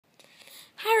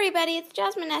Hi everybody, it's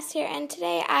Jasmine S here, and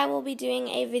today I will be doing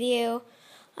a video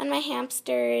on my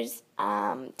hamster's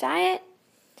diet.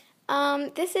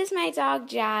 This is my dog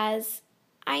Jazz.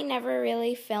 I never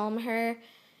really film her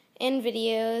in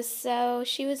videos, so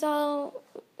she was all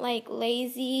like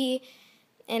lazy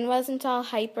and wasn't all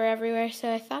hyper everywhere,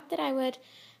 so I thought that I would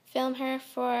film her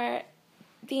for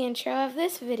the intro of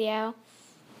this video.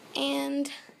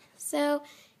 And so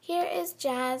here is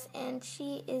Jazz, and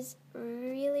she is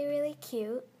really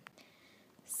cute.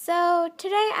 So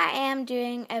today I am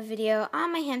doing a video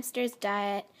on my hamster's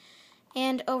diet,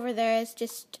 and over there is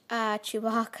just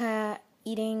Chewbacca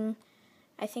eating,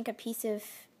 I think, a piece of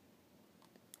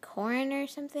corn or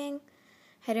something.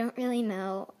 I don't really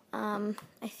know.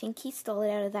 I think he stole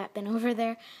it out of that bin over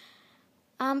there.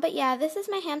 But yeah, this is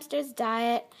my hamster's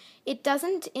diet. It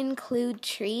doesn't include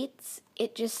treats.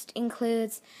 It just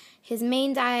includes his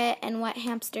main diet and what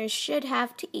hamsters should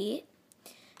have to eat.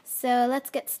 So let's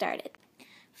get started.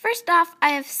 First off, I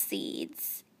have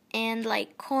seeds and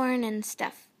like corn and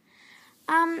stuff.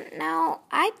 Now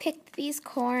I picked this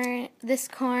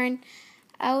corn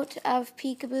out of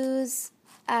Peekaboo's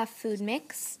food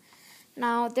mix.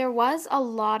 Now there was a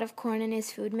lot of corn in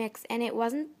his food mix, and it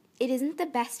isn't the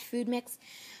best food mix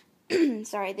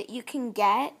sorry, that you can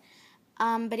get,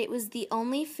 but it was the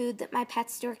only food that my pet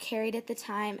store carried at the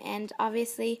time, and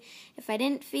obviously if I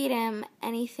didn't feed him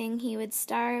anything, he would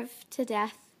starve to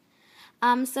death.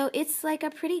 So it's like a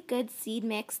pretty good seed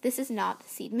mix. This is not the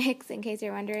seed mix, in case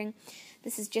you're wondering.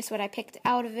 This is just what I picked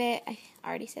out of it. I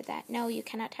already said that. No, you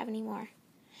cannot have any more.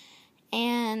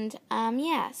 And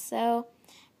yeah, so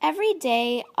every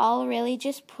day I'll really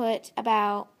just put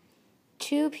about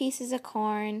 2 pieces of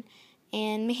corn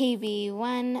and maybe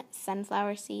 1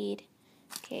 sunflower seed.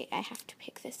 Okay, I have to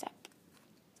pick this up.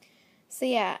 So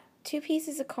yeah, 2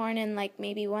 pieces of corn and like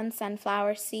maybe 1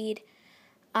 sunflower seed.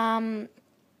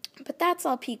 But that's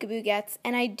all Peekaboo gets.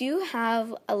 And I do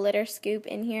have a litter scoop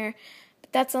in here,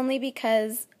 but that's only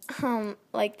because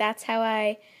like that's how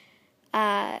I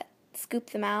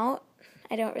scoop them out.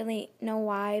 I don't really know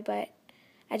why, but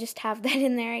I just have that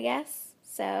in there, I guess.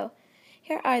 So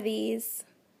here are these.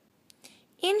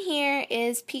 In here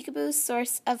is Peekaboo's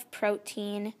source of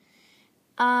protein.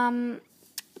 And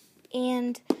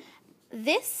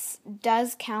this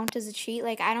does count as a treat.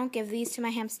 Like, I don't give these to my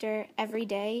hamster every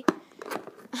day.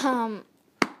 I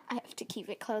have to keep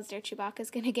it closed or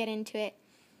Chewbacca's going to get into it.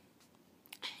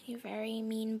 You very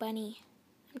mean bunny.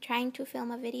 I'm trying to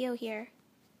film a video here.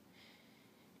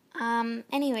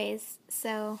 Anyways,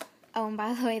 so, oh, and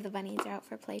by the way, the bunnies are out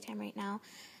for playtime right now.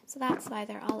 So that's why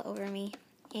they're all over me.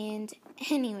 And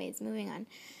anyways, moving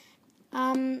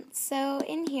on. So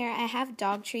in here I have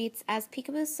dog treats as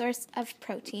Peekaboo's source of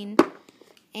protein.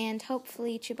 And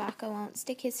hopefully Chewbacca won't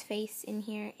stick his face in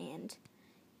here and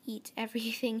eat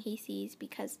everything he sees,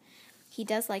 because he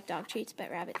does like dog treats, but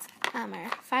rabbits are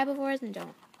herbivores and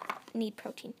don't need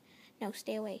protein. No,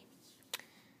 stay away.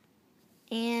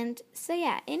 And so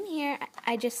yeah, in here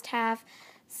I just have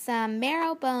some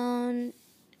marrow bone,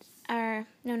 or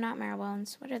no, not marrow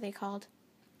bones. What are they called?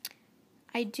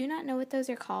 I do not know what those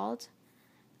are called.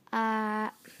 I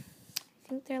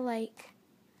think they're like,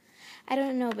 I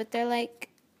don't know, but they're like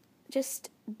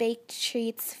just baked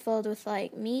treats filled with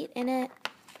like meat in it.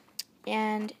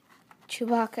 And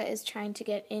Chewbacca is trying to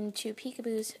get into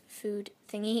Peekaboo's food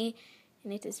thingy,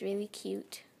 and it is really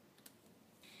cute.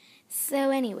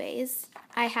 So anyways,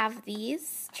 I have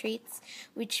these treats,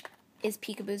 which is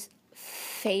Peekaboo's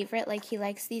favorite. Like, he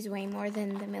likes these way more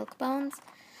than the milk bones.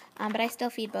 But I still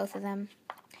feed both of them.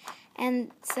 And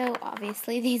so,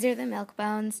 obviously, these are the milk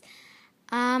bones.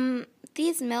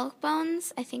 These milk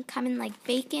bones, I think, come in, like,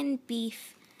 bacon,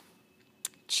 beef,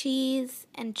 cheese,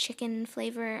 and chicken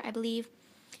flavor, I believe.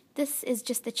 This is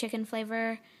just the chicken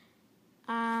flavor.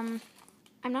 I'm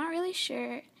not really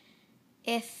sure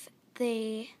if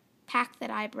the pack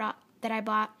that I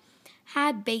bought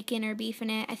had bacon or beef in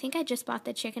it. I think I just bought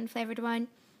the chicken-flavored one.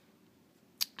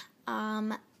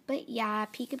 But yeah,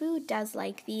 Peekaboo does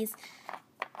like these,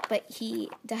 but he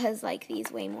does like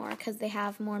these way more because they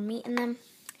have more meat in them.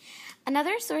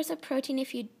 Another source of protein,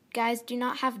 if you guys do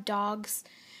not have dogs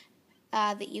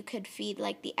that you could feed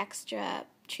like the extra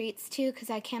treats to, because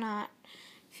I cannot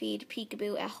feed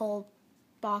Peekaboo a whole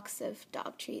box of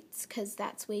dog treats because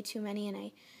that's way too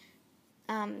many,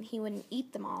 and he wouldn't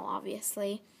eat them all,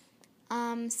 obviously.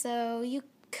 So you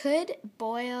could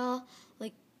boil,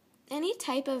 like, any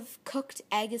type of cooked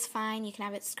egg is fine. You can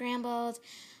have it scrambled,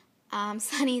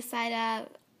 sunny side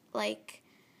up, like,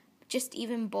 just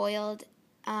even boiled.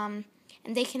 And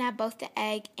they can have both the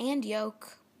egg and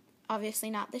yolk, obviously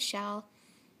not the shell.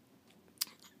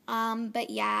 But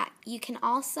yeah, you can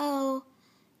also,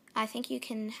 I think they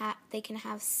can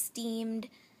have steamed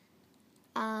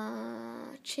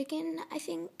chicken, I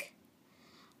think.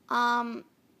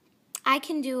 I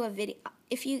can do a video,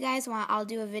 if you guys want, I'll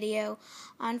do a video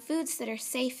on foods that are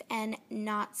safe and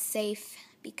not safe,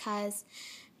 because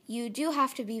you do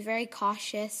have to be very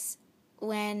cautious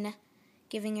when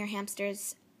giving your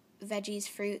hamsters veggies,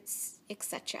 fruits,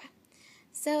 etc.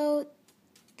 So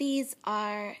these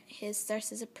are his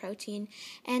sources of protein.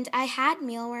 And I had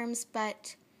mealworms,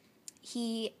 but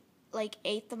he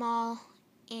ate them all,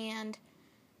 and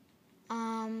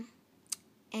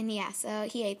yeah, so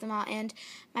he ate them all, and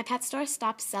my pet store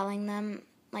stopped selling them.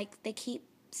 They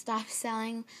stopped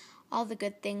selling all the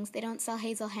good things. They don't sell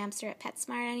Hazel Hamster at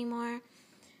PetSmart anymore.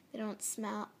 They don't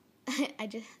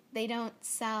they don't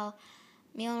sell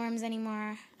mealworms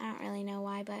anymore. I don't really know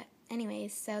why, but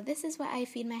anyways, so this is what I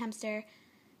feed my hamster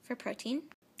for protein.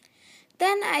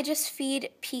 Then I just feed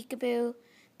Peekaboo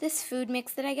this food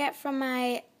mix that I get from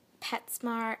my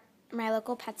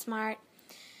local PetSmart.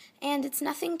 And it's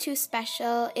nothing too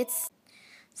special.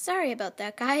 Sorry about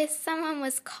that, guys. Someone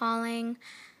was calling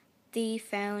the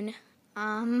phone.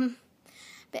 But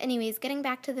anyways, getting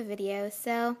back to the video.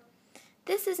 So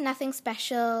this is nothing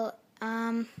special.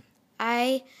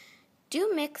 I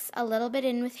do mix a little bit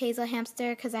in with Hazel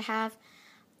Hamster because I have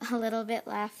a little bit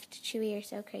left. Chewy, you're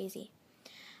so crazy.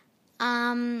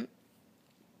 But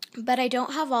I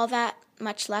don't have all that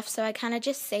much left, so I kind of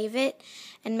just save it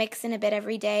and mix in a bit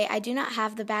every day. I do not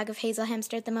have the bag of Hazel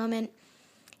Hamster at the moment.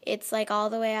 It's all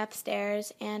the way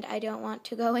upstairs, and I don't want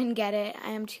to go and get it. I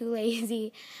am too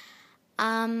lazy.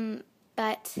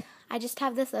 But I just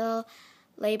have this little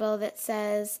label that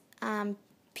says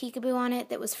Peekaboo on it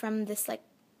that was from this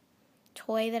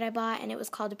toy that I bought, and it was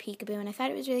called a Peekaboo, and I thought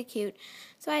it was really cute,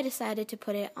 so I decided to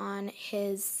put it on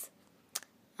his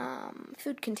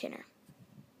food container.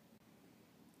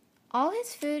 All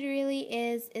his food really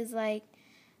is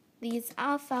these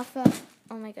alfalfa.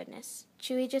 Oh my goodness.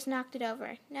 Chewy just knocked it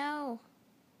over. No.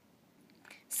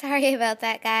 Sorry about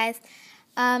that, guys.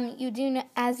 As you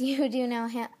do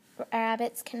know,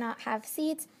 rabbits cannot have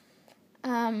seeds.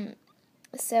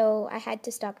 So I had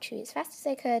to stop Chewy as fast as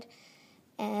I could,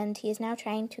 and he is now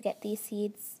trying to get these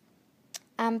seeds.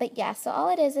 But yeah, so all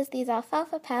it is these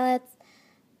alfalfa pellets.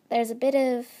 There's a bit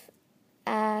of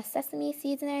sesame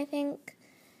seeds in there, I think,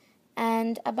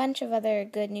 and a bunch of other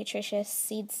good nutritious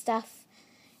seed stuff.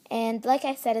 And like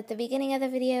I said at the beginning of the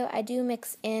video, I do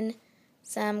mix in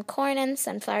some corn and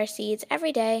sunflower seeds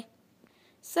every day.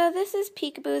 So this is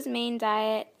Peekaboo's main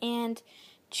diet, and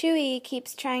Chewy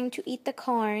keeps trying to eat the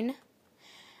corn.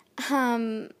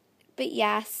 But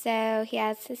yeah, so he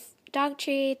has his dog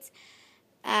treats,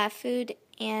 food,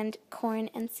 and corn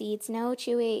and seeds. No,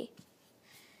 Chewy.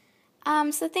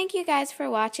 So thank you guys for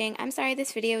watching. I'm sorry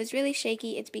this video is really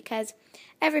shaky. It's because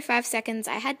every 5 seconds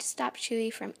I had to stop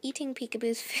Chewy from eating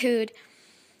Peekaboo's food.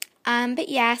 But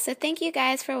yeah, so thank you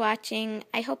guys for watching.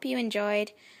 I hope you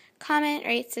enjoyed. Comment,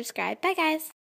 rate, subscribe. Bye guys!